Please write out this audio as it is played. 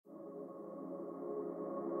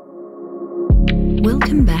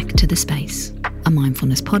Welcome back to The Space, a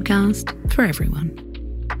mindfulness podcast for everyone.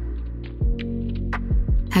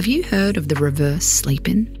 Have you heard of the reverse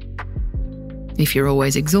sleep-in? If you're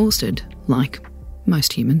always exhausted, like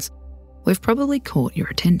most humans, we've probably caught your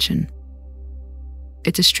attention.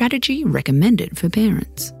 It's a strategy recommended for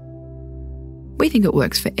parents. We think it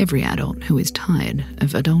works for every adult who is tired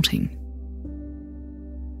of adulting.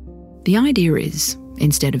 The idea is,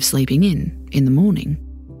 instead of sleeping in the morning,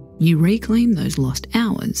 you reclaim those lost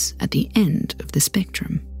hours at the end of the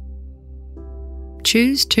spectrum.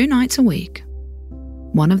 Choose 2 nights a week.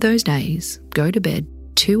 One of those days, go to bed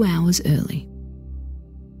 2 hours early.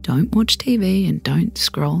 Don't watch TV and don't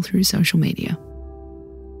scroll through social media.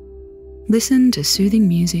 Listen to soothing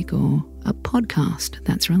music or a podcast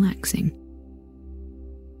that's relaxing.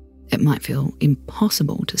 It might feel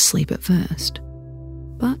impossible to sleep at first,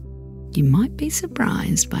 but you might be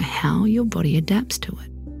surprised by how your body adapts to it.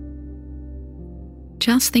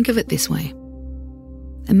 Just think of it this way.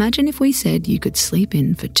 Imagine if we said you could sleep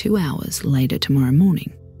in for 2 hours later tomorrow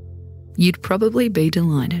morning. You'd probably be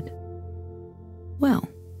delighted. Well,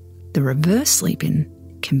 the reverse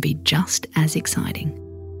sleep-in can be just as exciting.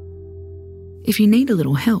 If you need a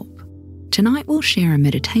little help, tonight we'll share a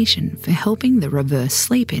meditation for helping the reverse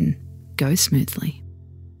sleep-in go smoothly.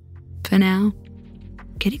 For now,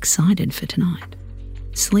 get excited for tonight.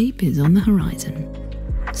 Sleep is on the horizon.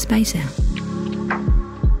 Space out.